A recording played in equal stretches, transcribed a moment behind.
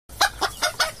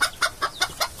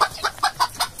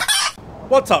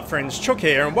What's up, friends? Chook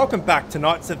here, and welcome back to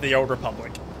Knights of the Old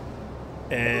Republic.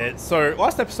 So,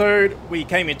 last episode, we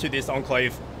came into this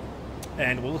enclave,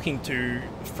 and we're looking to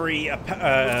free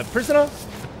a prisoner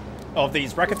of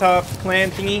these Rakata clan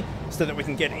thingy, so that we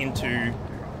can get into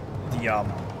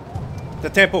the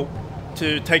temple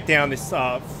to take down this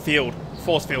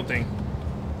force field thing,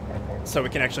 so we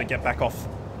can actually get back off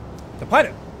the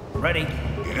planet. Ready?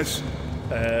 Yes.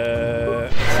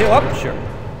 Heal up? Sure.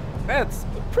 That's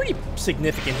a pretty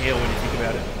significant heal when you think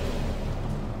about it.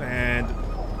 And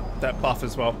that buff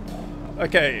as well.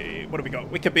 Okay, what do we got?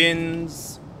 Wicker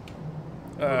bins.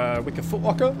 Wicker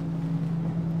footlocker.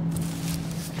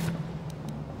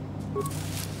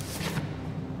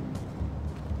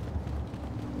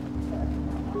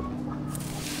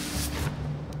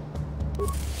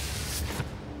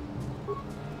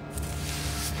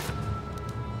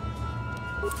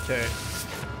 Okay.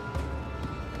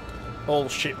 All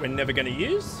shit we're never going to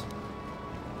use.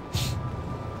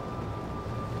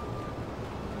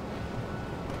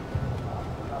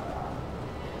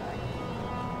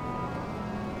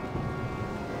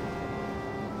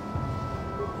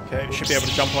 Okay, should be able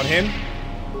to jump on him.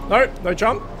 No, no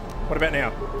jump. What about now?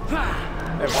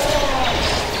 There we go.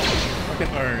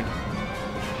 Fucking owned.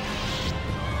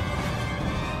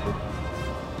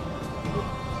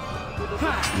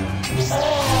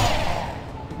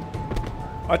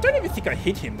 I don't even think I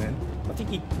hit him then. I think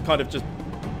he kind of just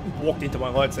walked into my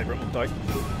lightsaber, it looked like.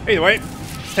 Either way,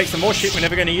 let's take some more shit we're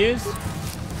never going to use.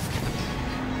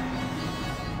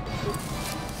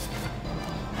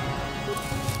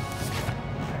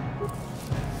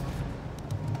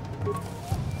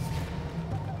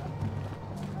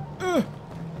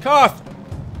 Carth!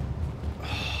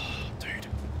 Dude.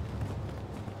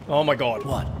 Oh my god.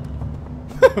 What?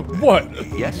 What?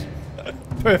 Yes?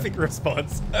 Perfect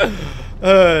response.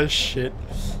 Shit.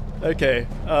 Okay.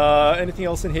 Anything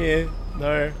else in here?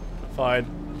 No? Fine.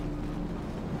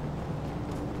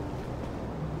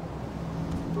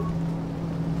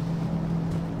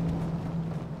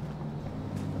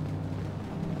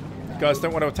 You guys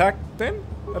don't want to attack them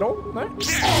at all? No? Want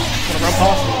to run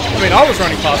past? I mean, I was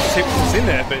running past to see what was in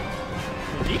there,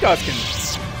 but you guys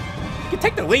can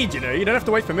take the lead, you know? You don't have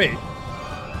to wait for me.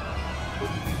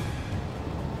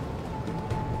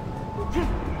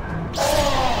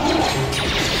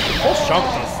 Force jump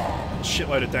does a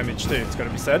shitload of damage too, it's got to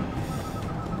be said.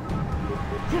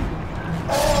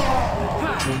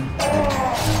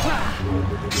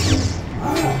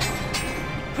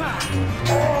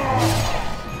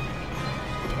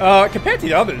 Compared to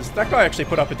the others, that guy actually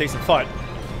put up a decent fight.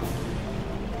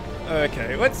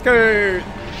 Okay, let's go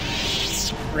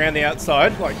around the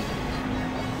outside, like...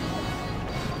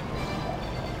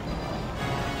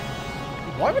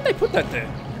 Why would they put that there?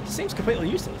 It seems completely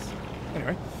useless.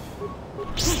 Anyway.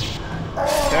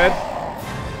 Dead.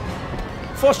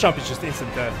 Force jump is just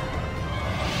instant death.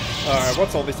 Alright,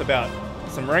 what's all this about?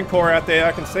 Some Rancor out there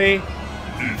I can see.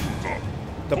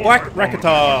 The Black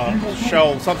Rakata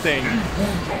shell something.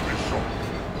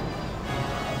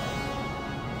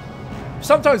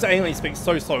 Sometimes the aliens speak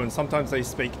so slow and sometimes they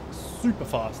speak super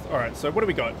fast. Alright, so what do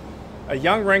we got? A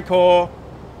young Rancor.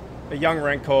 A young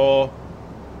Rancor.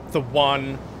 The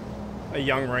one. A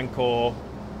young Rancor.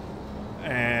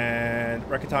 And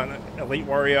Rakatan Elite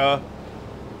Warrior.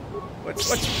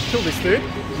 Let's kill this dude.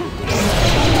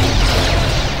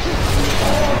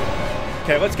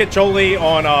 Okay, let's get Jolie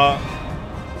on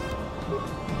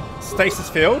Stasis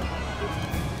Field.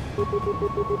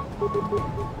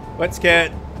 Let's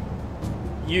get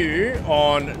you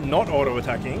on not auto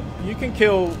attacking. You can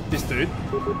kill this dude.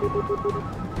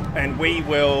 And we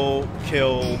will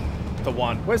kill the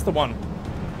one. Where's the one?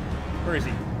 Where is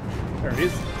he? There it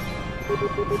is.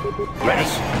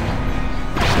 Yes.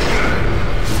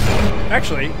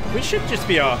 Actually, we should just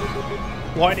be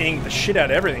lightning the shit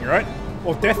out of everything, right?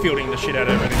 Or death fielding the shit out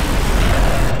of everything.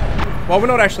 Well, we're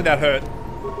not actually that hurt.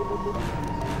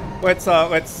 Let's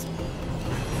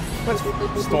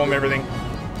storm everything,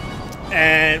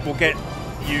 and we'll get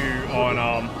you on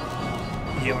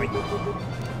healing.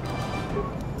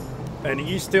 And are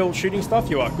you still shooting stuff?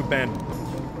 You are. Good man.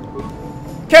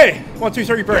 Okay, 1, 2,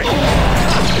 3, break.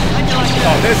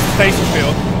 Oh, there's the stasis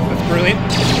field. That's brilliant.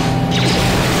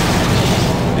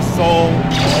 This is all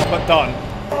but done.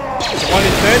 The one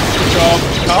is dead. Good job,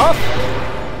 Carth.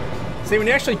 See, when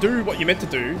you actually do what you're meant to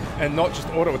do, and not just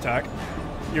auto attack,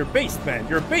 you're a beast, man.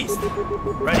 You're a beast.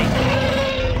 Ready?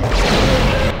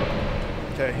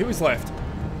 Okay, who is left?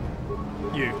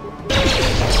 You.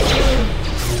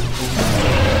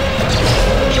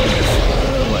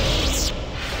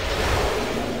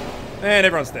 And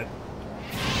everyone's dead.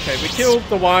 Okay, we killed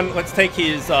the one. Let's take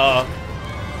his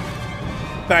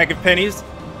bag of pennies.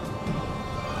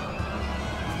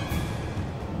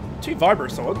 2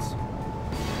 vibro swords.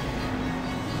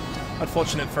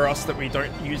 Unfortunate for us that we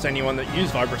don't use anyone that use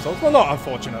vibro swords. Well, not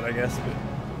unfortunate, I guess.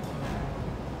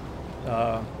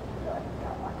 But,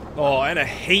 oh, and a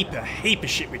heap of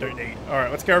shit we don't need. Alright,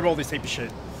 let's grab all this heap of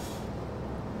shit.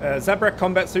 Zabrak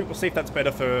combat suit. We'll see if that's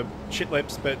better for shit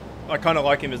lips, but I kind of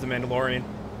like him as a Mandalorian.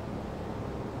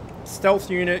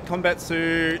 Stealth unit, combat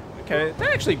suit. Okay,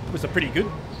 that actually was a pretty good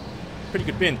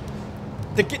bin.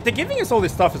 They're giving us all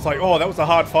this stuff. It's like, oh, that was a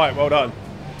hard fight. Well done.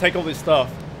 Take all this stuff.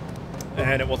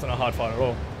 And it wasn't a hard fight at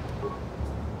all.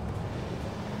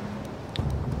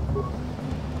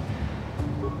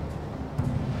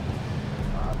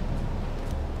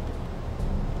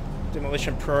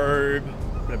 Demolition probe.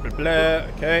 Blah, blah, blah.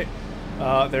 Okay.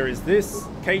 There is this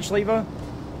cage lever.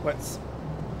 Let's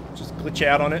just glitch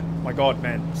out on it. My god,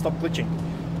 man. Stop glitching.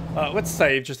 Let's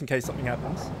save just in case something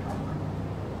happens.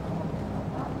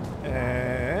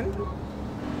 And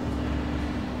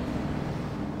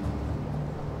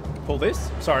pull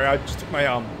this. Sorry, I just took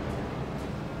my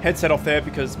headset off there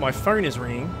because my phone is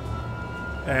ringing.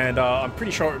 And I'm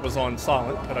pretty sure it was on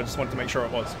silent, but I just wanted to make sure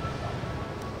it was.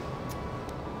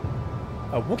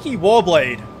 A Wookiee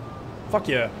Warblade. Fuck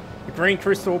yeah. The green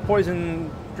crystal, poison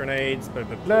grenades, blah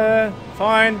blah blah.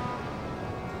 Fine.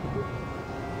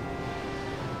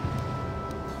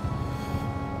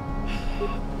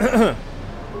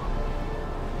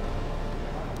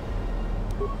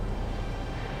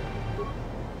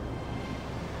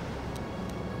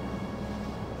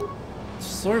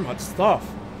 So much stuff.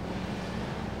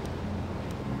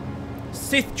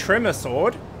 Sith Tremor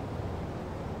Sword.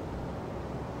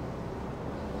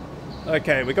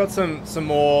 Okay, we got some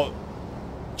more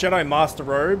Jedi Master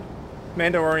Robe,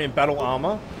 Mandalorian Battle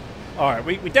Armor. Alright,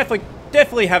 we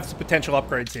definitely have some potential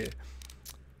upgrades here.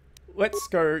 Let's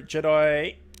go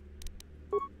Jedi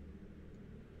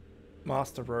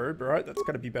Master Robe, right? That's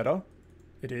got to be better.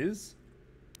 It is.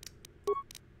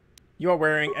 You are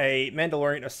wearing a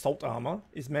Mandalorian Assault Armor.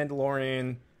 Is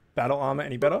Mandalorian Battle Armor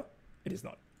any better? It is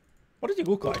not. What does he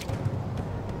look like?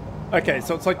 Okay,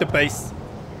 so it's like the base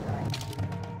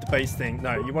thing.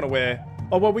 No, you want to wear...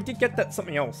 Oh, well, we did get that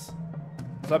something else.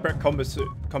 Zabrak combat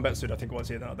suit, I think it was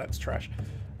here. No, that's trash.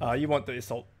 You want the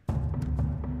Assault.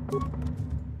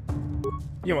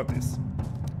 You want this.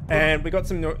 And we got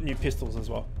some new pistols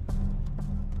as well.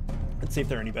 Let's see if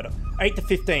they're any better. 8 to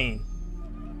 15.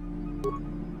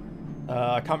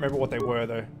 I can't remember what they were,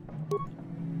 though.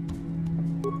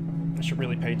 I should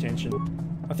really pay attention.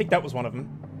 I think that was one of them.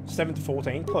 7 to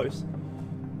 14. Close.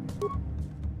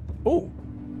 Ooh.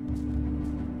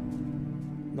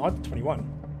 9 to 21.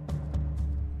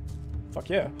 Fuck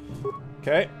yeah.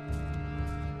 Okay.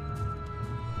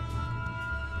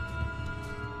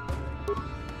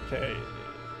 Okay.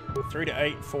 3 to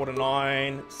 8, 4 to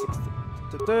 9, 6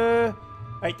 to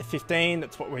 8 to 15.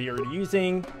 That's what we're already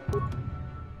using.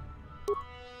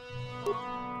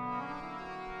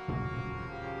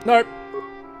 Nope.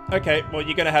 Okay, well,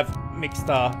 you're gonna have mixed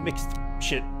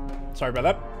shit. Sorry about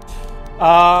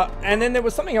that. And then there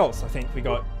was something else I think we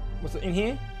got. Was it in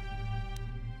here?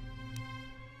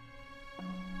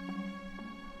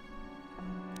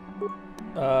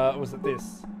 Was it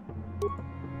this?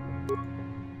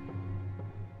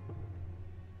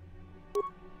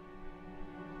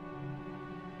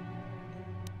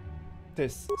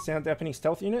 This sound dampening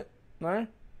stealth unit? No?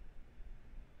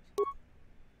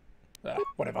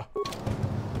 Whatever.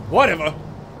 Whatever!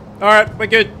 Alright, we're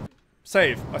good.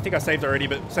 Save. I think I saved already,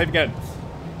 but save again.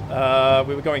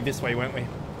 We were going this way, weren't we?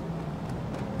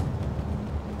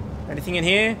 Anything in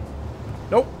here?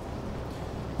 Nope.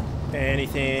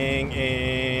 Anything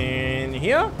in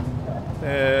here?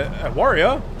 A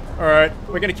warrior? Alright,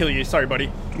 we're gonna kill you. Sorry,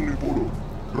 buddy.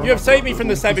 You have saved me from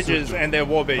the savages and their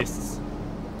war beasts.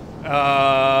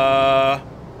 Oh,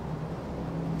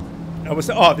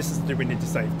 this is the dude we need to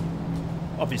save.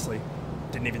 Obviously.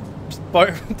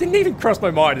 Didn't even cross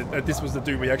my mind that this was the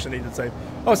dude we actually needed to save.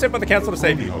 Oh, sent by the council to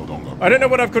save you. I don't know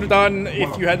what I could have done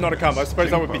if you had not come. I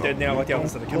suppose I would be dead now like the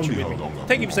others that have captured with me.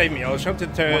 Thank you for saving me. I was trying to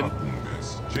turn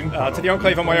to the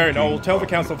Enclave on my own. I will tell the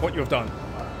council of what you have done.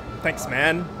 Thanks,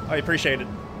 man. I appreciate it.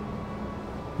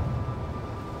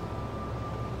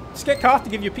 Just get Karth to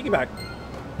give you a piggyback.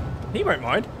 He won't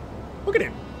mind. Look at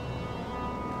him.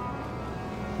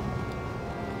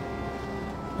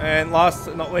 And last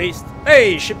but not least,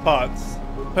 hey, ship parts.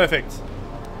 Perfect.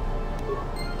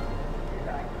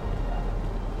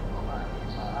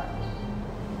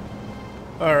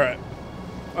 Alright.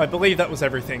 I believe that was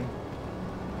everything.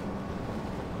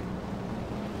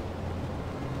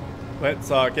 Let's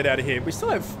get out of here. We still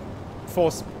have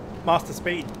Force master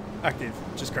speed active,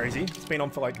 which is crazy. It's been on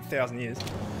for like 1,000 years.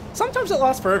 Sometimes it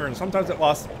lasts forever, and sometimes it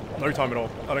lasts no time at all.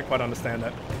 I don't quite understand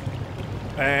that.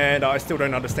 And I still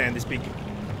don't understand this big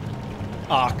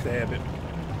arc there, but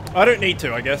I don't need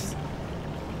to, I guess.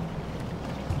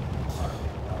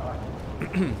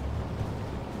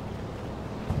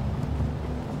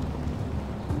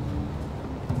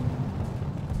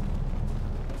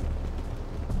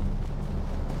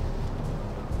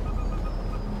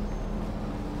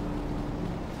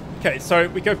 Okay, so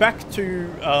we go back to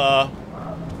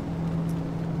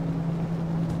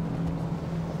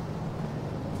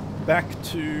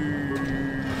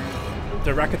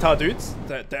the Rakatar dudes,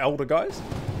 the elder guys.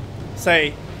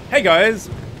 Say, hey guys,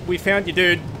 we found your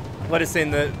dude. Let us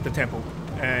in the temple,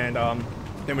 and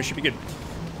then we should be good.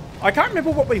 I can't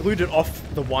remember what we looted off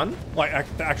the one, like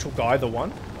the actual guy, the one,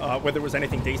 whether it was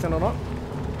anything decent or not.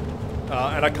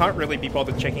 And I can't really be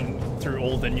bothered checking through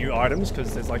all the new items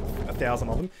because there's like 1,000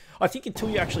 of them. I think until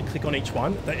you actually click on each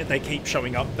one, they keep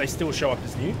showing up. They still show up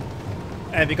as new.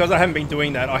 And because I haven't been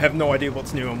doing that, I have no idea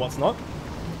what's new and what's not.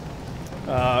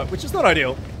 Which is not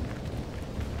ideal.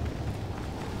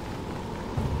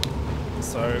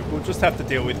 So we'll just have to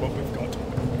deal with what we've got.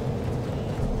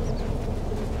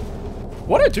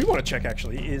 What I do want to check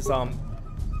actually is,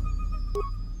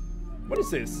 what is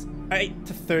this? 8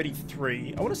 to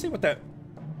 33. I want to see what that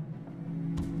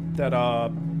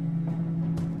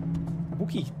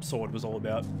Wookiee sword was all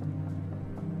about.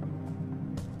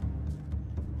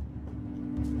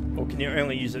 Or can you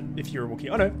only use it if you're a Wookiee?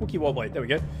 Oh no, Wookiee Warblade. There we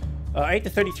go. 8 to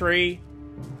 33,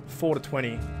 4 to 20.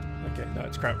 Okay, no,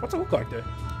 it's crap. What's it look like there?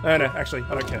 Oh no, actually,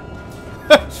 I don't care.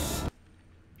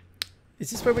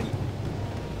 Is this where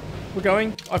we're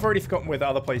going? I've already forgotten where the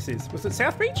other place is. Was it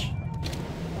South Beach?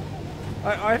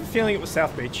 I have a feeling it was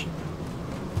South Beach.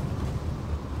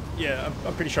 Yeah,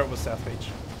 I'm pretty sure it was South Beach.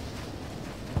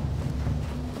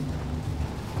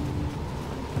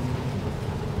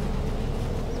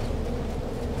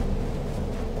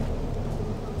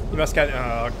 You must get...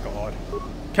 Oh, God.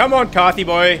 Come on, Carthy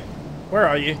boy. Where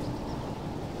are you?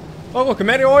 Oh, look, a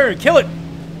Mandalorian. Kill it!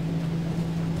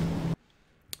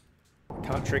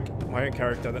 Can't trick my own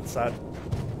character. That's sad.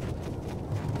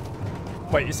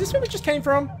 Wait, is this where we just came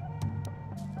from?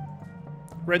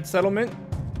 Red settlement?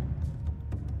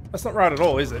 That's not right at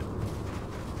all, is it?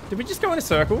 Did we just go in a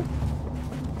circle?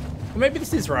 Or maybe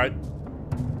this is right.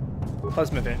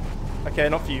 Plasma vent. Okay,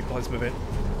 not for you, plasma vent.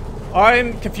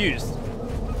 I'm confused.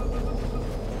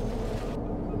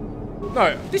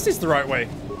 No, this is the right way.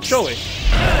 Surely.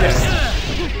 Yes.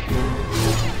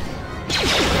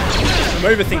 I'm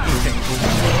overthinking things.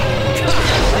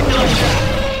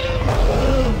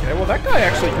 Okay, well that guy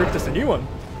actually ripped us a new one.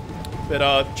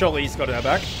 But Jolly's got our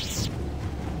back.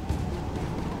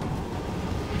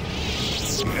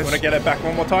 You want to get it back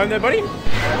one more time there, buddy?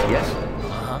 Yes.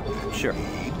 Uh-huh. Sure.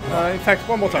 In fact,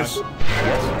 one more time.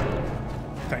 Yes.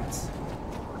 Thanks.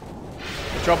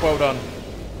 Job well done.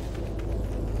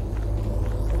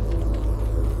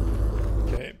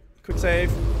 Okay, quick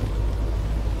save.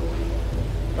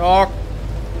 Oh,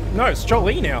 no, it's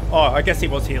Jolly now. Oh, I guess he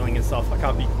was healing and stuff. I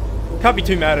can't be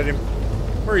too mad at him.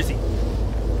 Where is he?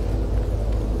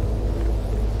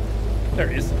 There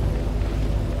he is.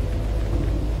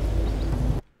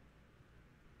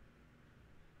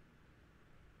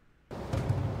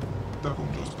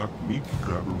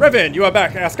 Revan, you are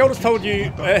back. Our scout has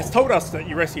told us that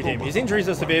you rescued him. His injuries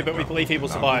are severe, but we believe he will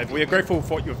survive. We are grateful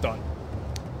for what you have done.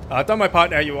 I've done my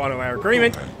part now. You honor our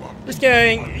agreement.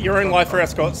 Risking your own life for our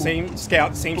scout seems to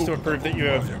have proved that you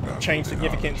have changed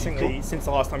significantly since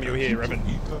the last time you were here, Revan.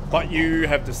 But you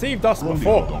have deceived us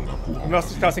before. We must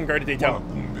discuss in greater detail.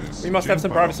 We must have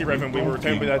some privacy, Revan. We will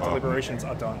return when our deliberations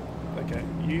are done. Okay,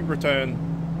 you return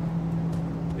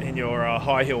in your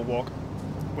high hill walk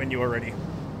when you are ready.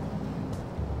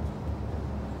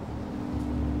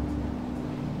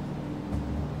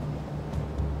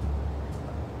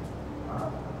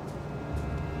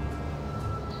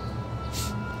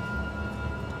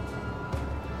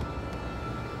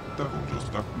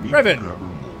 Revan,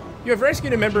 you have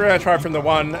rescued a member of our tribe from the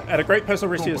One at a great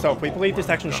personal risk to yourself. We believe this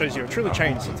action shows you have truly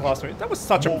changed since the last week. That was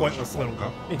such a pointless little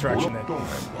interaction there.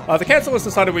 The council has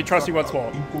decided we trust you once more.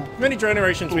 For many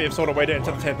generations we have sought a way to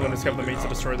enter the temple and discover the means to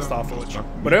destroy the Star Village.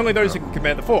 But only those who can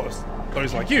command the Force,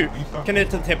 those like you, can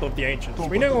enter the Temple of the Ancients.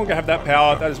 We no longer have that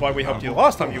power, that is why we helped you the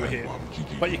last time you were here.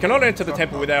 But you cannot enter the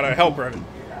temple without our help, Revan.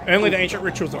 Only the ancient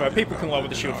rituals of our people can lower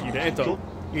the shield for you to enter.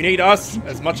 You need us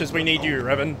as much as we need you,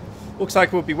 Revan. Looks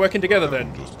like we'll be working together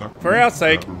then. For our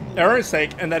sake, our own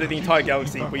sake, and that of the entire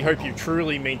galaxy, we hope you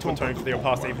truly mean to atone for your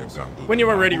past evils. When you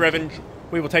are ready, Revan,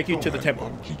 we will take you to the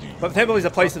temple. But the temple is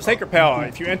a place of sacred power.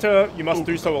 If you enter, you must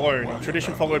do so alone, a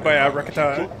tradition followed by our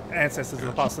Rekata ancestors of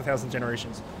the past 1,000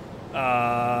 generations.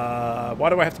 Why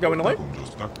do I have to go in alone?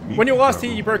 When you were last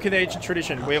here, you broke the ancient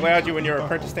tradition. We allowed you and your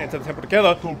apprentice to enter the temple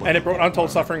together, and it brought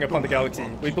untold suffering upon the galaxy.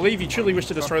 We believe you truly wish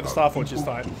to destroy the Starforge this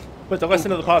time, but the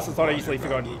lesson of the past is not easily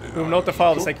forgotten. We will not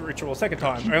defile the sacred ritual a second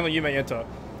time. Only you may enter.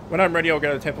 When I'm ready, I'll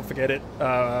go to the temple. Forget it.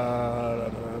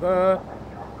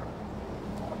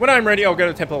 When I'm ready, I'll go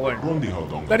to the temple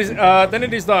alone. That is, then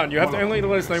it is done. You have to only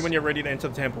let us know when you're ready to enter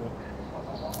the temple.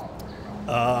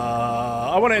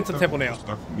 I want to enter the temple now.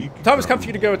 The time has come for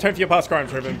you to go atone for your past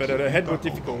crimes, Revan, but ahead was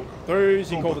difficult.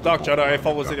 Those you call the Dark Jedi,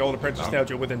 followers of the old apprentice, now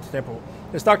deal within the temple.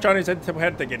 There's Dark Jedi inside the temple. How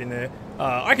did they get in there?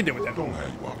 I can deal with that. Go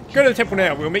to the temple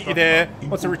now. We'll meet you there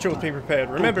once the ritual has been prepared.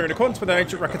 Remember, in accordance with the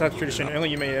ancient Rakata tradition, only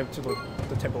you may enter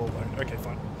the temple alone. Okay,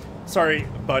 fine. Sorry,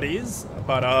 buddies,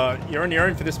 but you're on your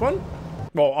own for this one.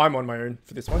 Well, I'm on my own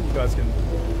for this one. You guys can,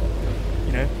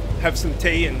 you know, have some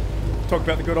tea and talk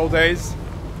about the good old days.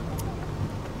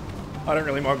 I don't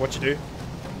really mind what you do.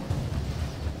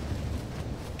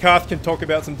 Karth can talk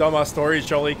about some dumbass stories.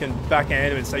 Jolly can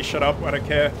backhand him and say shut up. I don't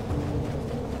care.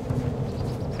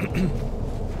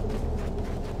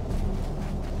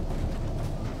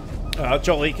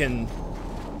 Jolly can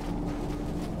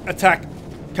attack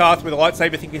Karth with a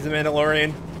lightsaber, think he's a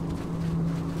Mandalorian.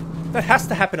 That has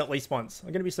to happen at least once.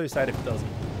 I'm gonna be so sad if it doesn't.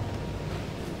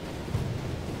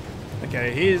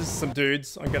 Okay, here's some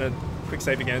dudes. I'm gonna quick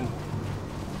save again.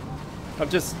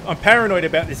 I'm paranoid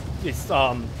about this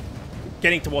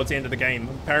getting towards the end of the game.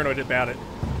 I'm paranoid about it.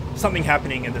 Something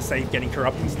happening and the save getting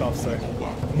corrupt and stuff, so.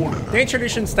 The ancient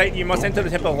traditions state you must enter the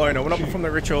temple alone or will not perform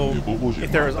the ritual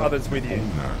if there is others with you.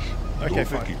 Okay,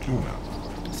 fine.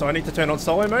 So I need to turn on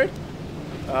solo mode?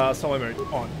 Solo mode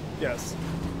on, yes.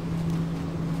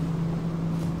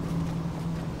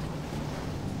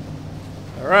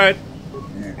 Alright.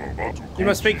 You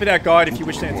must speak with our guide if you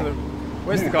wish to enter the...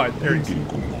 Where's the guide? There he is.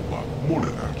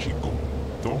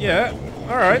 Yeah,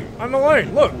 alright. I'm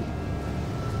alone. Look.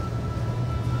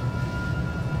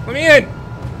 Let me in.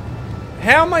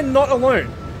 How am I not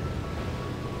alone?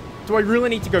 Do I really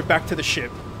need to go back to the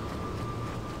ship?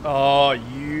 Oh,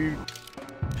 you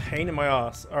pain in my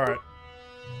ass. Alright.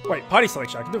 Wait, party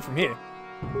selection. I can do it from here.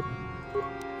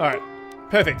 Alright.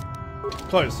 Perfect.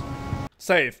 Close.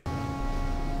 Save.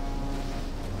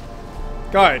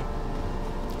 Guide.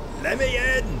 Let me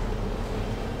in!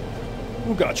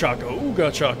 Ooga chaka,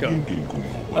 ooga chaka.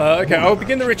 Okay, I'll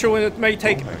begin the ritual and it may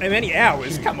take many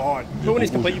hours. Come on. But when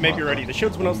it's complete, you may be ready. The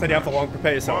shields will not stay down for long.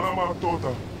 Prepare yourself.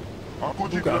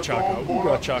 Ooga chaka,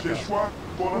 ooga chaka.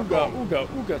 Ooga, ooga,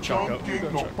 ooga chaka,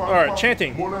 ooga chaka. Alright,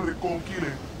 chanting.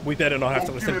 We better not have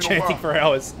to listen to chanting for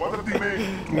hours.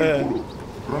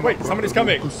 Wait, somebody's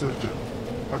coming.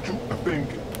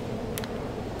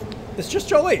 It's just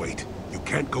Jolly. Wait, you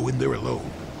can't go in there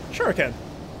alone. Sure I can.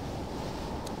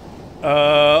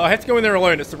 I have to go in there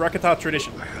alone. It's the Rakata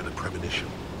tradition. I had a premonition,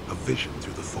 a vision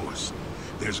through the Force.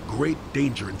 There's great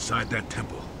danger inside that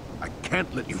temple. I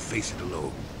can't let you face it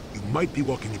alone. You might be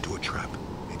walking into a trap.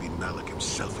 Maybe Malik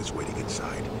himself is waiting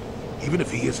inside. Even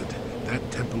if he isn't, that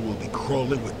temple will be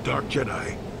crawling with Dark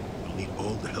Jedi. You'll need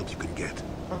all the help you can get.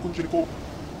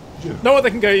 No other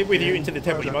can go with you into the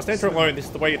temple. You must enter alone. This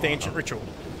is the way of the ancient ritual.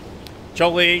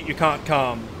 Jolly, you can't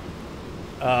come.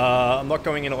 I'm not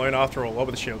going in alone after all.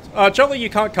 Over the shields. Jolly, you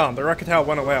can't come. The Rakata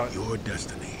won't allow it. Your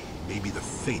destiny, maybe the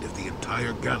fate of the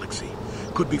entire galaxy,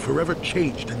 could be forever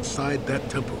changed inside that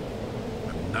temple.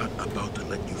 I'm not about to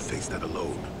let you face that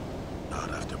alone.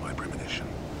 Not after my premonition.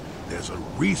 There's a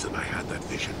reason I had that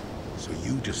vision. So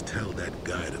you just tell that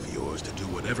guide of yours to do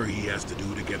whatever he has to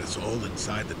do to get us all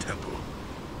inside the temple.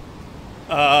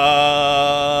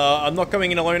 I'm not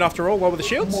going in alone after all. Lower the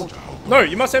shields? No,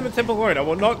 you must enter the temple alone. I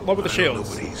will not lower the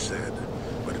shields. I don't know what he said,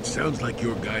 but it sounds like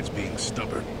your guide's being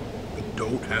stubborn. We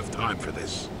don't have time for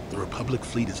this. The Republic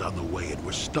fleet is on the way and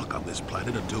we're stuck on this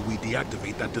planet until we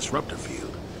deactivate that disruptor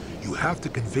field. You have to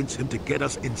convince him to get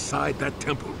us inside that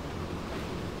temple.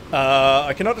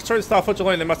 I cannot destroy the Starforge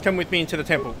alone. They must come with me into the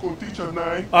temple.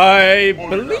 I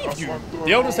believe you.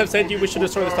 The elders have said you wish to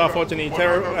destroy the Starforge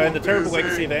and the terrible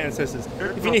legacy of their ancestors.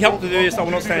 If you need help to do this, I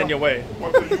will not stand in your way.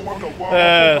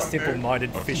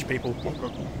 Simple-minded fish people.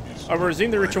 I will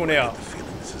resume the ritual now. I have the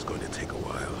feeling this is going to take a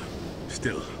while.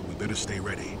 Still, we better stay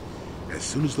ready. As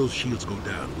soon as those shields go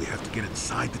down, we have to get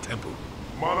inside the temple.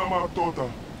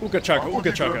 Uga chaka,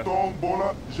 uga chaka.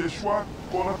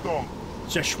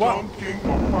 Joshua.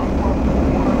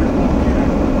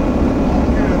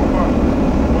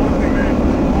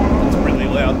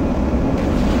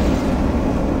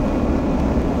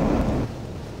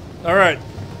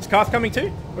 Karth coming too?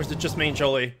 Or is it just me and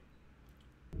Jolie?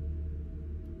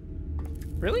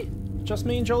 Really? Just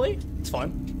me and Jolie? It's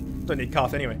fine. Don't need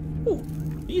Karth anyway. Ooh,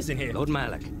 he's in here. Lord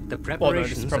Malak, the Well,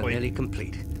 preparations no, are nearly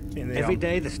complete. In the, Every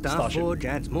day the Starship. Starforge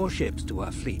adds more ships to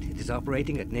our fleet. It is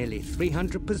operating at nearly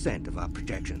 300% of our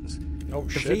projections. Oh,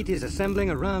 The shit. fleet is assembling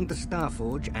around the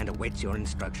Starforge and awaits your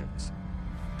instructions.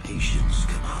 Patience,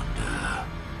 Commander.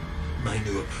 My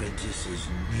new apprentice is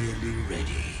nearly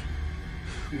ready.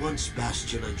 Once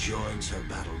Bastila joins her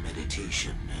battle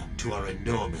meditation to our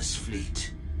enormous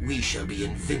fleet, we shall be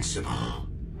invincible.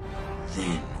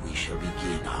 Then we shall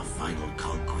begin our final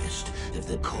conquest of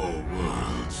the core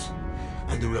worlds,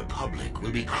 and the Republic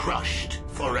will be crushed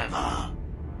forever.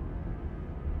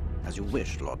 As you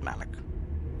wish, Lord Malak.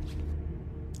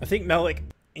 I think Malik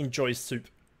enjoys soup.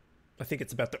 I think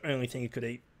it's about the only thing he could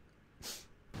eat.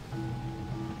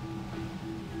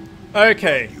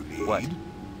 Okay. What?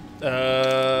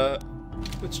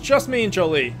 It's just me and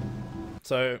Jolie.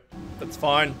 So, that's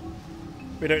fine.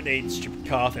 We don't need stupid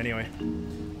Karth anyway.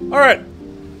 Alright.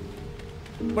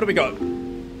 What do we got?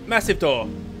 Massive door.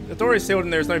 The door is sealed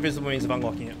and there is no visible means of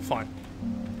unlocking it. Fine.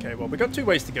 Okay, well, we got 2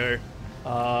 ways to go.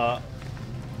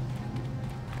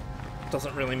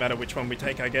 Doesn't really matter which one we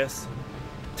take, I guess.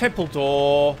 Temple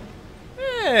door.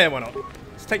 Eh, why not?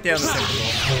 Let's take down the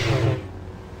temple door.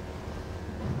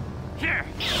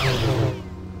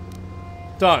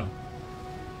 Done.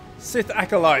 Sith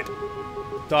Acolyte.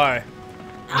 Die.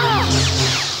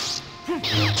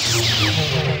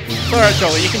 Alright,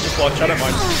 Jolly, you can just watch, I don't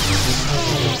mind.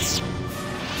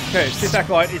 Okay, Sith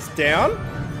Acolyte is down.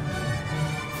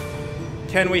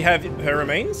 Can we have her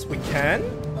remains? We can.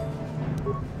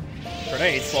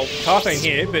 Grenades. Well, Karth ain't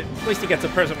here, but at least he gets a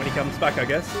present when he comes back, I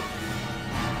guess.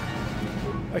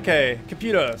 Okay,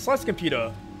 computer. Slice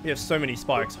computer. We have so many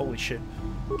spikes, holy shit.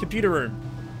 Computer room.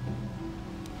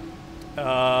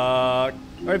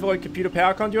 Overload computer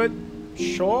power conduit?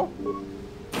 Sure.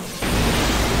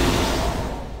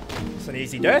 It's an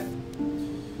easy death.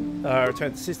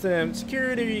 Return to system.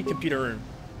 Security, computer room.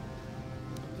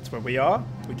 That's where we are.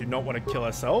 We do not want to kill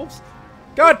ourselves.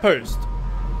 Guard post.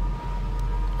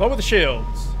 Lower the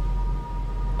shields.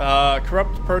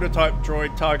 Corrupt prototype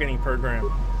droid targeting program.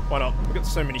 Why not? We've got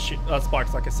so many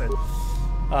spikes, like I said.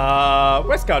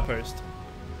 West guard post.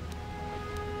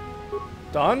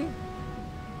 Done.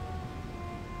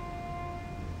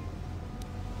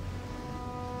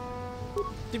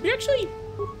 Did we actually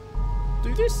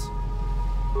do this?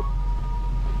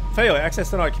 Failure. Access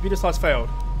denied. Computer slice failed.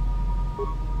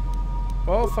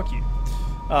 Well, fuck you.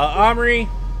 Armory.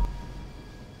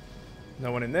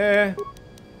 No one in there.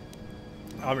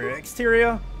 Armory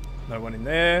exterior. No one in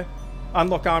there.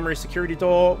 Unlock armory security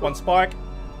door. 1 spike.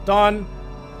 Done.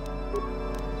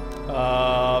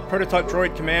 Prototype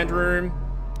droid command room.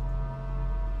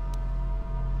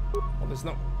 Well,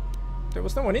 there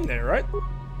was no one in there, right?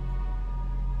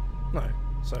 No.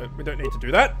 So we don't need to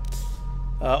do that.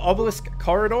 Obelisk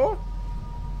corridor.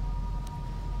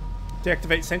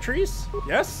 Deactivate sentries.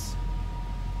 Yes.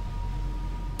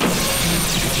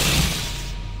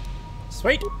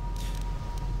 Sweet.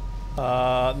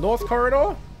 North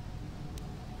corridor.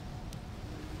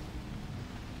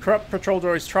 Corrupt patrol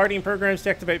droids targeting programs.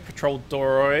 Deactivate patrol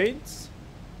droids.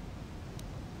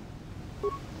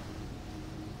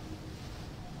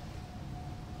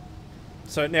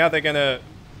 So now they're gonna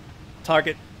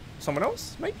target someone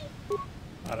else, maybe?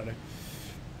 I don't know.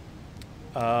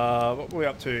 What were we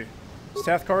up to?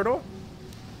 South corridor?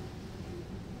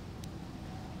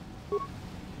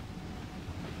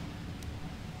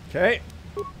 Okay.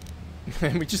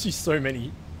 And we just use so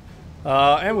many.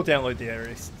 And we'll download the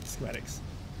area schematics.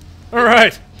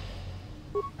 Alright!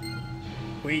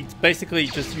 We basically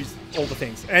just use all the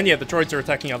things. And yeah, the droids are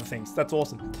attacking other things. That's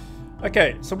awesome.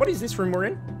 Okay, so what is this room we're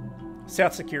in?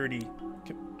 South security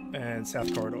and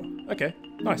south corridor. Okay,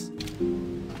 nice.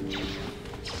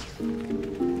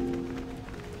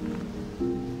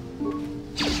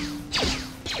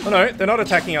 Oh no, they're not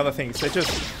attacking other things. They're just...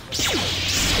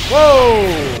 Whoa!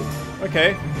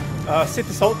 Okay. Sith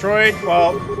assault droid.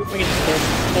 Well, we can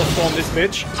just force storm this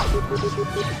bitch.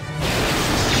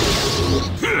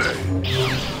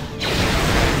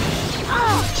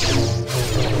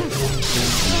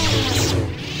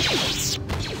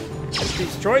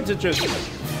 These droids are just...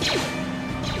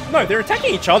 No, they're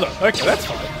attacking each other. Okay, that's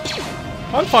fine.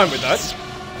 I'm fine with that.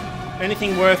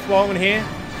 Anything worthwhile in here?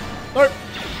 Nope.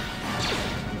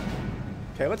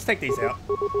 Okay, let's take these out.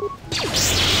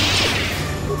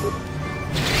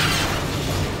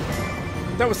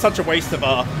 That was such a waste of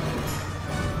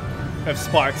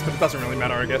spikes, but it doesn't really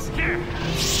matter, I guess.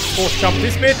 Force jump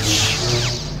this bitch.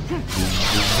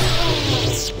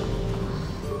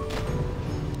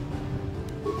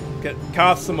 Get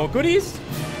Karth some more goodies.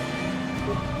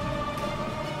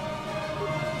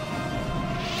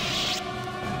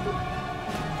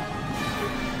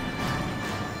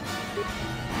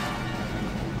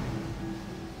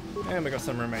 And we got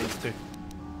some remains too.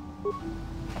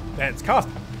 Man, it's Karth.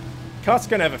 Karth's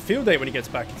gonna have a field day when he gets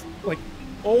back. It's like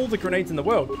all the grenades in the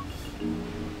world.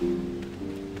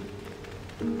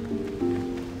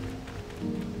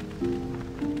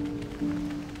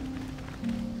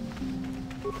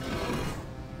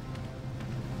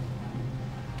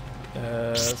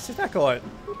 Sith Acolyte.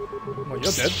 Well,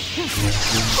 you're dead.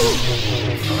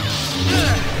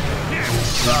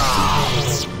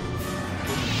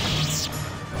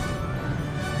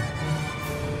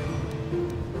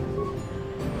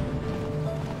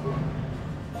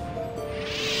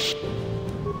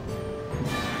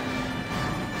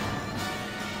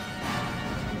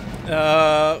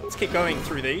 Let's keep going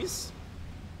through these.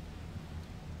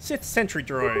 Sith Sentry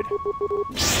Droid.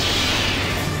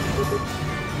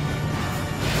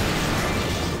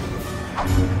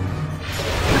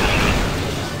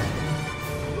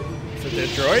 It's a dead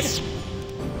droid.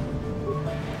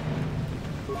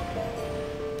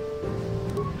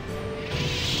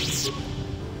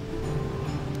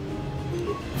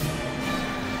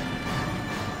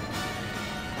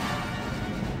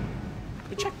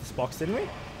 We checked this box, didn't we?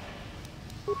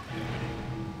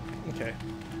 Okay.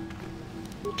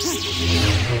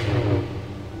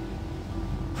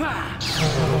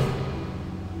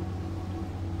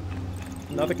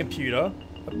 Another computer.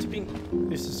 I'm tipping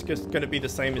this is just going to be the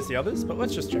same as the others, but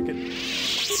let's just check it.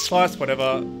 Slice,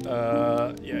 whatever.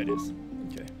 Yeah, it is.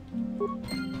 Okay.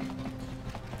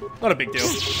 Not a big deal.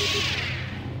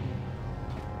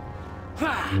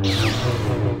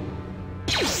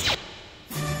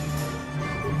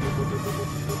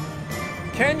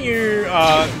 Can you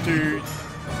do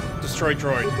destroy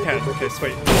droid? You can. Okay,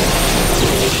 sweet.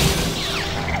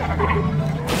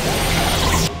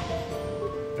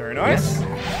 Very nice.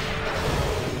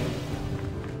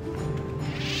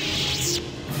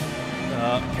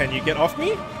 Can you get off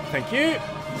me? Thank you.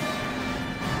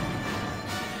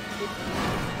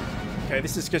 Okay,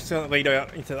 this is just going to lead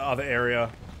out into the other area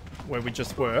where we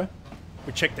just were.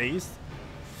 We checked these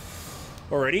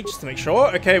already just to make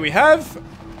sure. Okay, we have.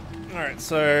 Alright,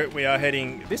 so we are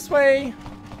heading this way.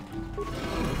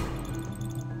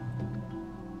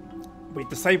 We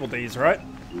disabled these, right?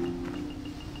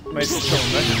 May as well kill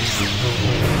them there.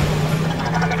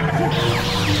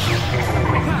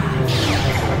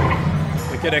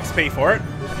 We get XP for it.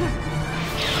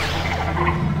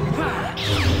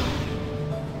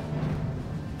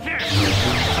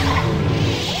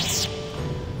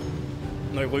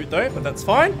 No loot though, but that's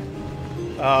fine.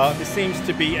 This seems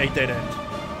to be a dead end.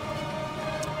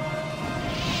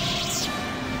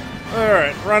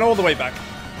 Alright, run all the way back.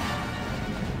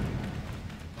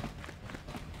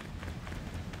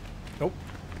 Nope.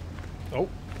 Nope.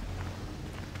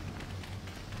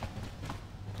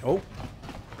 Nope.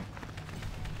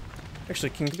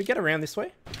 Actually, can we get around this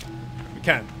way? We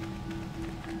can.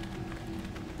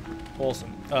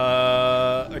 Awesome.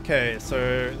 Okay, so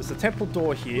there's a temple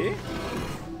door here.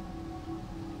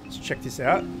 Let's check this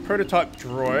out. Prototype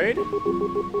droid.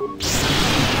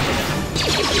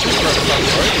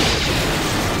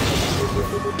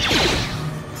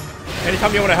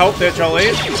 Anytime you want to help there,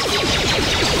 Jolie.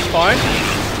 Fine.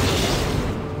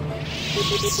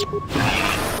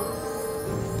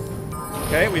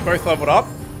 Okay, we both leveled up,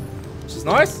 which is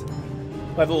nice.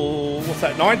 Level, what's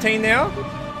that, 19 now?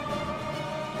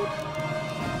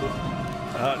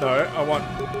 No, I want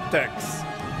Dex.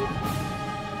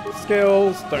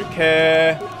 Skills, don't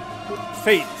care.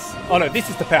 Feats. Oh no, this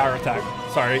is the power attack.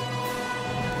 Sorry.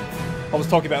 I was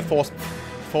talking about Force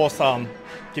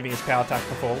giving his power attack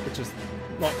before, which is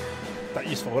not that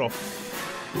useful at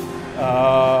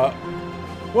all.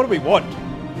 What do we want?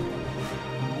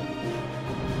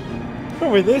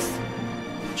 With this?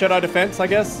 Jedi defense, I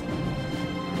guess.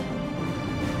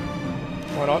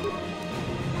 Why not?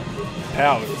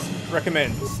 Powers.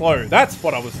 Recommend. Slow. That's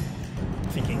what I was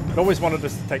thinking. It always wanted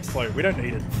us to take slow. We don't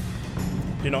need it.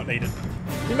 Do not need it.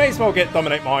 You may as well get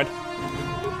Dominate Mind.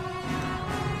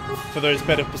 For those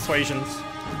better persuasions.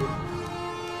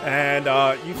 And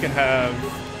you can have...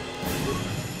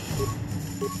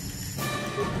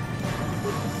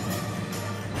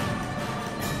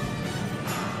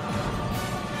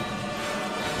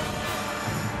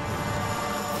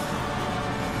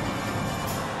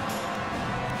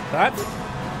 that.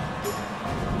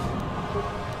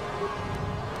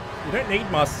 You don't need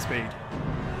Master Speed.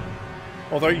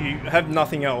 Although you have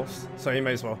nothing else, so you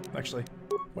may as well. Actually,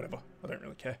 whatever. I don't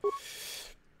really care.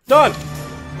 Done!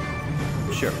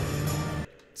 Sure.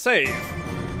 Save.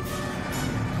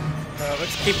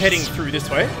 Let's keep heading through this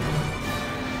way.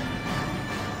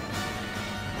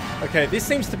 Okay, this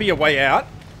seems to be a way out.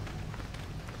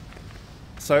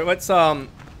 So let's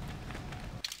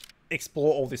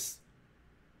explore all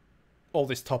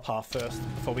this top half first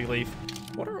before we leave.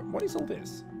 What is all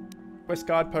this? West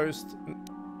guard post,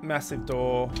 massive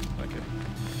door. Okay.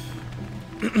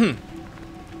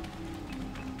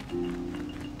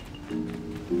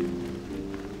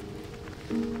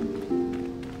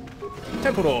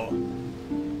 Temple door.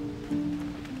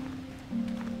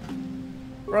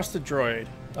 Rusted droid.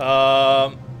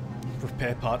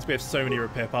 Repair parts. We have so many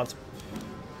repair parts.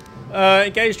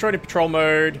 Engage droid in patrol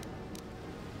mode.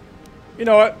 You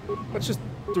know what? Let's just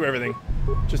do everything.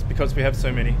 Just because we have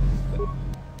so many.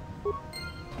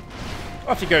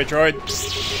 Off you go, droid.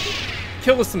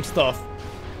 Kill us some stuff.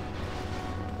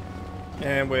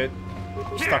 And we're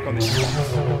stuck on this.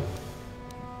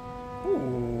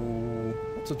 Ooh.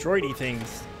 Lots of droidy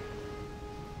things.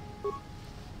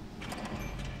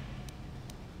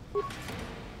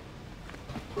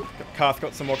 Karth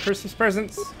got some more Christmas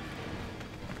presents.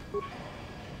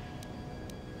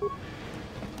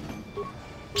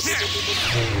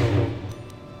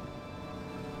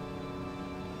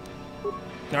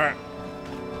 Alright.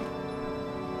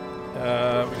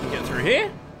 We can get through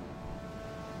here.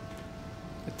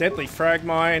 A deadly frag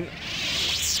mine.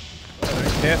 I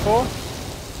don't care for.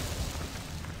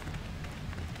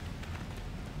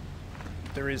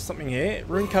 There is something here.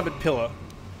 Rune-covered pillar.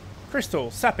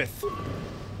 Crystal. Sapith.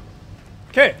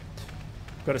 Okay.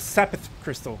 Got a Sapith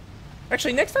crystal.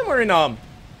 Actually, next time we're in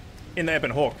the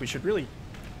Ebon Hawk, we should really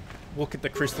look at the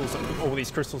crystals, all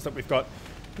these crystals that we've got.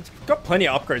 It's got plenty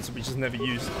of upgrades that we just never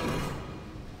used.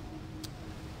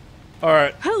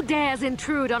 Alright. Who dares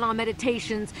intrude on our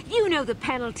meditations? You know the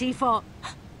penalty for...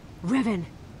 Revan,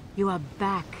 you are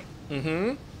back.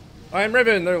 Mm-hmm. I am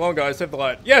Revan, no longer I serve the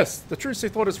light. Yes, the true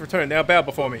Sith Lord has returned, now bow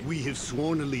before me. We have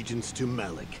sworn allegiance to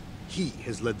Malak. He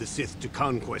has led the Sith to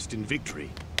conquest and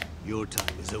victory. Your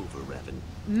time is over, Revan.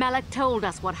 Malak told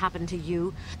us what happened to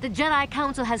you. The Jedi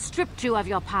Council has stripped you of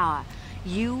your power.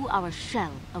 You are a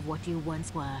shell of what you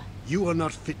once were. You are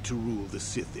not fit to rule the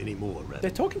Sith anymore, Revan.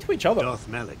 They're talking to each other. Darth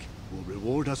Malak will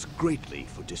reward us greatly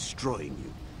for destroying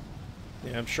you.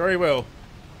 Yeah, I'm sure he will.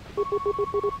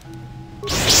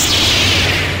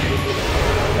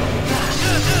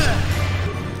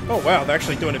 Oh wow, they're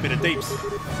actually doing a bit of deeps.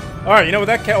 Alright, you know what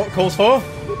that calls for?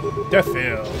 Death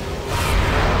field.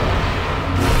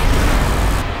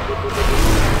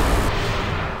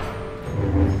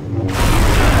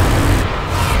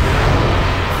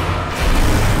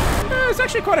 There's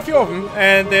actually quite a few of them,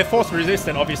 and they're force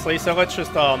resistant, obviously. So let's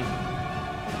just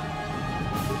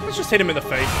hit him in the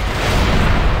face.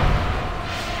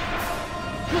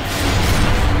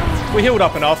 We healed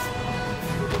up enough.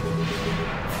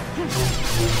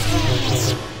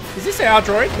 Is this our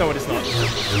droid? No, it is not.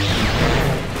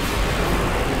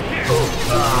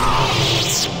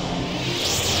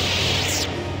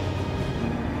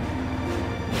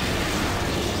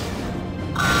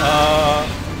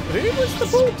 Who was the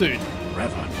bald dude?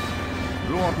 Revan,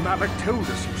 Lord Malak told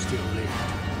us you still lived.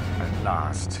 At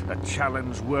last, a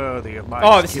challenge worthy of my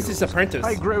Oh, this is skills. his apprentice.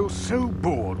 I grow so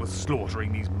bored with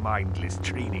slaughtering these mindless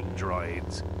training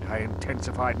droids. I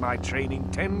intensified my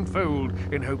training tenfold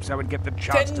in hopes I would get the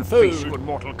chance to face you in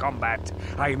mortal combat.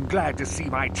 I am glad to see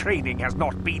my training has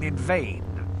not been in vain.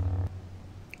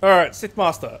 Alright, Sith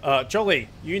Master. Jolly,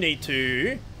 you need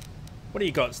to... What do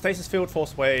you got? Stasis Field,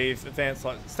 Force Wave, Advanced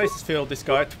Light. Stasis Field this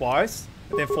guy twice,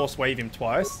 and then Force Wave him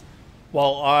twice,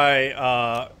 while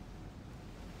I,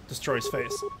 destroy his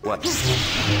face. What?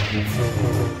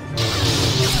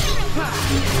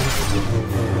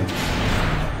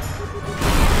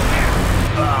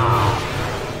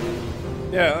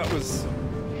 Yeah, that was...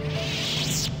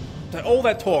 all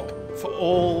that talk for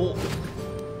all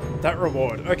that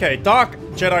reward. Okay, Dark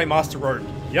Jedi Master Robe.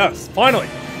 Yes, finally!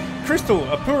 Crystal,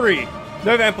 Apuri,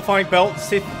 Nova Amplifying Belt,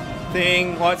 Sith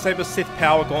Thing, Lightsaber, Sith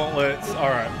Power Gauntlets.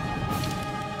 Alright.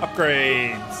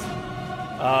 Upgrades.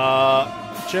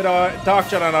 Jedi, Dark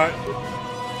Jedi Knight.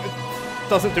 It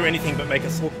doesn't do anything but make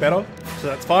us look better, so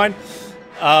that's fine.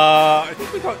 I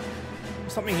think we got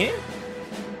something here.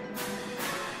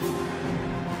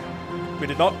 We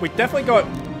did not. We definitely got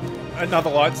another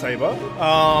lightsaber.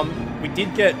 We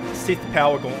did get Sith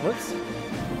Power Gauntlets.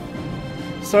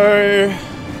 So...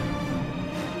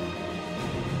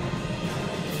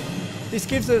 this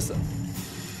gives us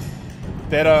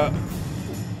better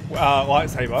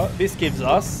lightsaber. This gives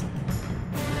us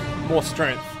more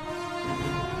strength.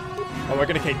 Oh, we're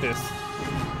going to keep this.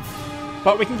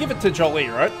 But we can give it to Jolie,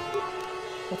 right?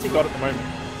 What's he got at the moment?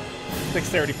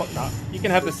 Dexterity pot. Nah, you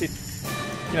can have the Sith.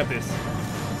 You can have this.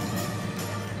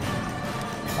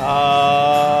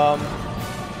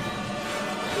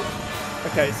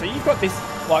 Okay, so you've got this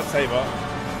lightsaber.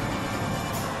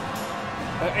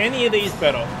 Are any of these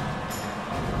better?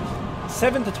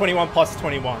 7 to 21 plus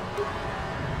 21.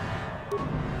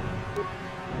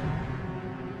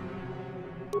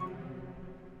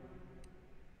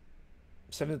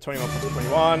 Seven to 21 plus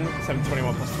 21. 7 to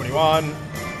 21 plus 21.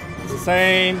 It's the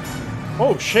same.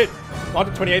 Oh shit! 9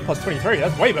 to 28 plus 23.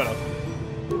 That's way better.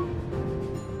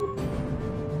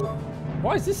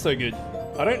 Why is this so good?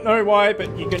 I don't know why,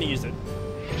 but you're gonna use it.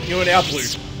 You and our blue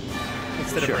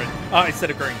instead of red. Instead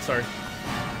of green. Sorry.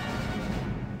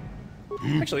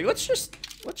 Actually, let's just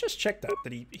check that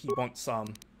he wants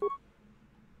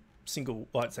single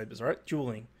lightsabers, right?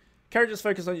 Dueling. Characters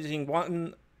focus on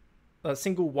using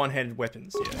single one-handed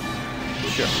weapons. Yeah.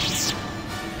 Sure.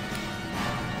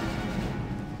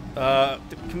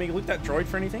 Can we loot that droid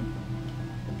for anything?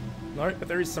 No, but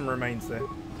there is some remains there.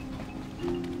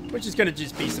 Which is going to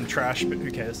just be some trash, but who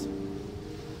cares?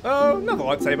 Oh, another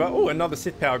lightsaber. Oh, another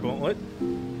Sith power gauntlet.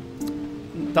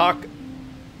 Dark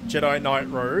Jedi Knight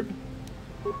robe.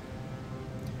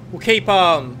 We'll keep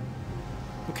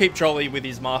Jolly with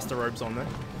his master robes on there.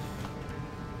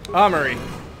 Armory.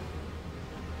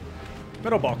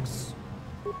 Metal box.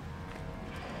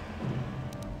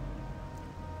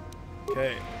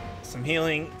 Okay, some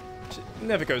healing.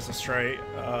 Never goes astray.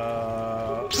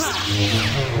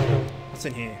 What's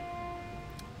in here?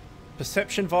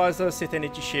 Perception visor, Sith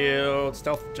energy shield,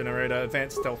 stealth generator,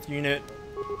 advanced stealth unit.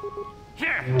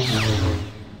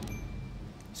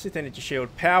 Sith energy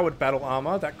shield, powered battle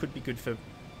armor. That could be good for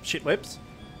shit lips.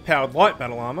 Powered light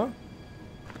battle armor.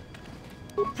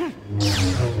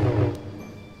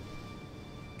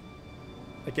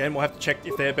 Again, we'll have to check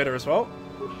if they're better as well.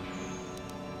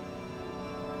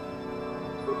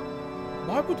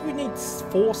 Why would we need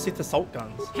 4 Sith assault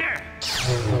guns?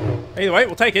 Either way,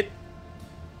 we'll take it.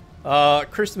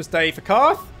 Christmas Day for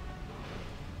Karth.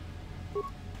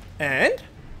 And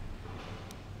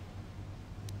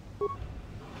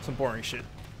some boring shit.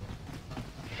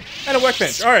 And a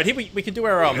workbench. Alright, here we can do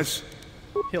our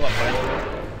heal upgrade.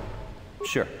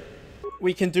 Sure.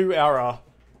 We can do our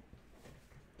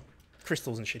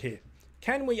crystals and shit here.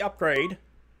 Can we upgrade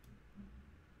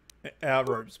our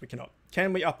robes? We cannot.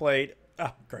 Can we upgrade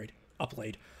our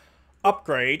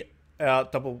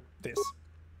double this?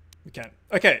 We can.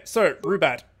 Okay, so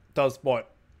Rubat does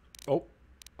what? Oh,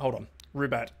 hold on.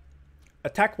 Rubat.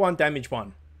 Attack 1, damage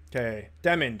 1. Okay,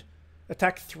 Damned.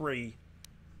 Attack 3.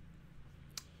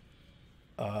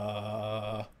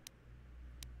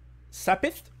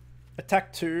 Sapith.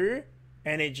 Attack 2.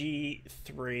 Energy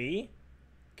 3.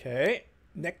 Okay.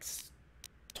 Next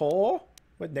Tor.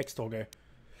 Where'd next Tor go?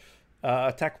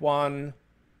 Attack 1.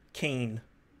 Keen.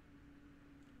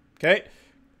 Okay.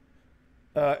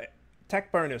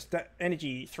 Attack bonus.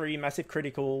 Energy 3. Massive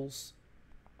criticals.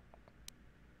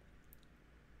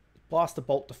 Blaster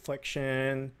bolt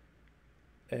deflection.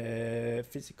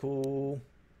 Physical.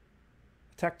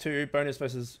 Attack 2. Bonus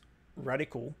versus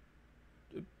radical.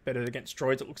 Better against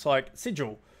droids, it looks like.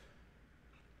 Sigil.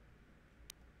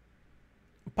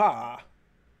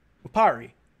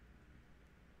 Upari.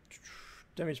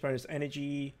 Damage bonus,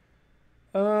 energy.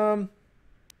 Dragon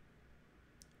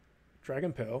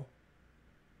Pearl.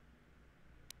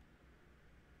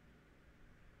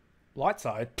 Light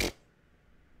side.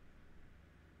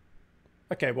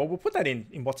 Okay, well, we'll put that in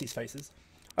what's his faces.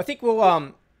 I think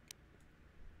we'll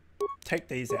take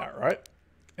these out, right?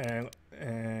 And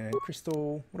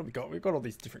crystal. What have we got? We've got all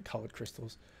these different colored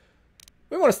crystals.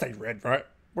 We want to stay red, right?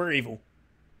 We're evil.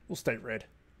 We'll stay red.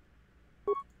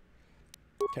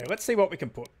 Okay, let's see what we can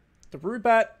put. The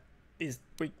Rubat is...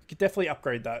 We could definitely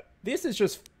upgrade that. This is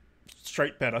just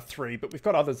straight better, 3, but we've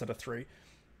got others that are 3.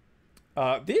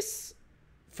 This,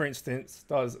 for instance,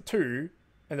 does 2,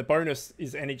 and the bonus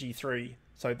is energy 3.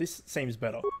 So this seems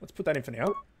better. Let's put that in for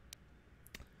now.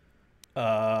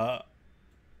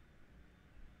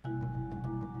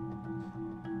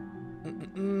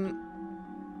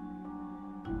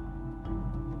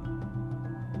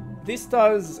 This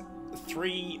does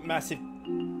 3 massive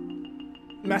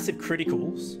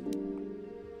criticals.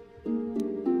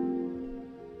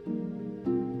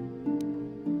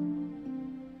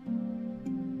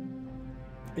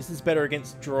 This is better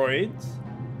against droids.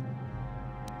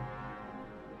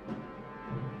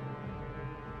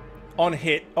 On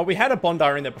hit. Oh, we had a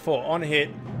Bondar in there before. On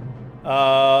hit.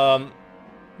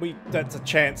 That's a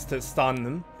chance to stun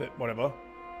them, but whatever.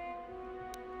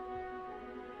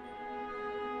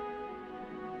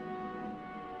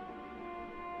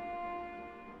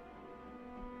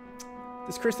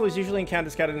 This crystal is usually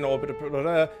encountered scattered in orbit.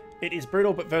 It is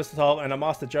brutal but versatile, and a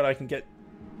Master Jedi can get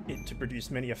it to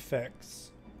produce many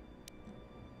effects.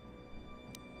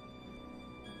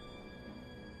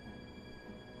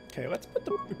 Okay, let's put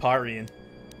the Upari in.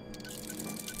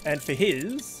 And for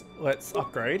his, let's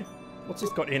upgrade. What's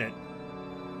this got in it?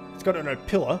 It's got an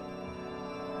Opilla.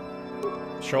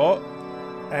 Sure.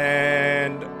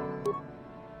 And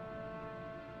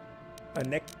a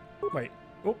neck. Wait.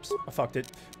 Oops, I fucked it.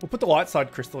 We'll put the light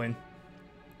side crystal in.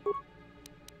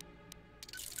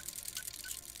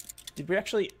 Did we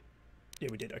actually? Yeah,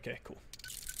 we did. Okay, cool.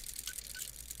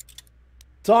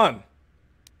 Done.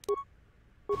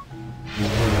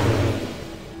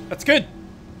 That's good.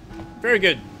 Very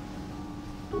good.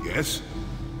 Yes?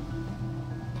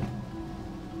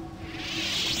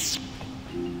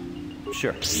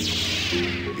 Sure.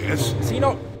 Yes? Is he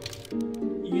not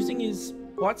using his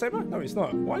lightsaber? No, he's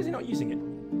not. Why is he not using it?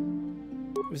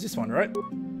 It was this one, right?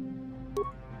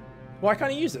 Why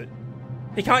can't he use it?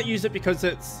 He can't use it because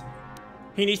it's...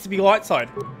 He needs to be light side.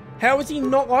 How is he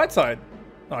not light side?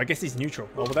 Oh, I guess he's neutral.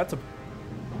 Oh, well, that's a...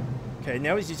 Okay,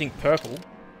 now he's using purple.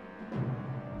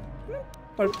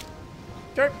 Oh.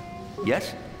 Go.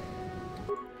 Yes?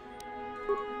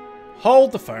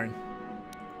 Hold the phone.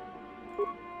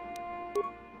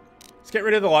 Let's get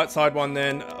rid of the light side one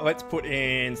then. Let's put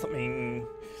in something...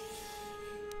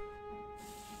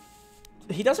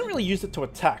 He doesn't really use it to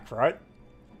attack, right?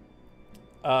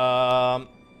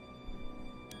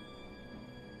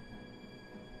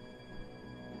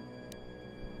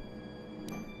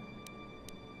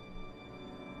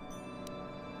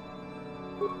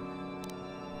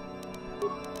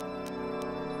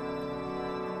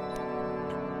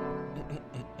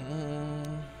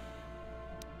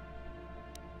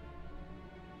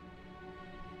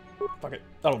 Fuck it.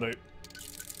 That'll do.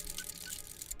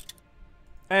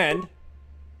 And...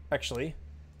 Actually...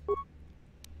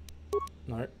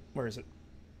 No. Where is it?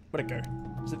 Where'd it go?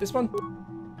 Is it this one?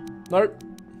 Nope.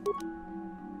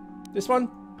 This one?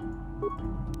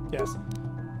 Yes.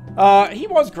 He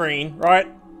was green, right?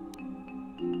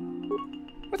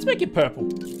 Let's make it purple.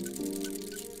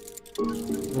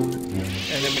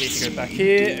 And then we need to go back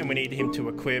here, and we need him to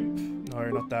equip... No,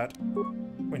 not that.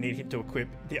 We need him to equip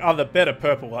the other better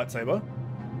purple lightsaber,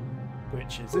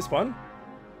 which is this one.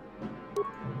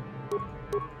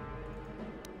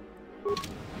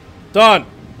 Done!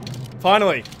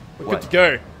 Finally! We're good to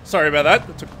go. Sorry about that.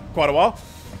 It took quite a while.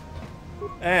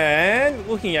 And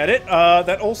looking at it,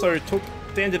 that also took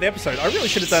the end of the episode. I really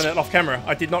should have done that off camera.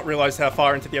 I did not realize how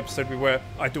far into the episode we were.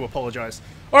 I do apologize.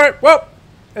 Alright, well,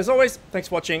 as always, thanks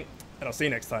for watching, and I'll see you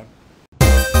next time.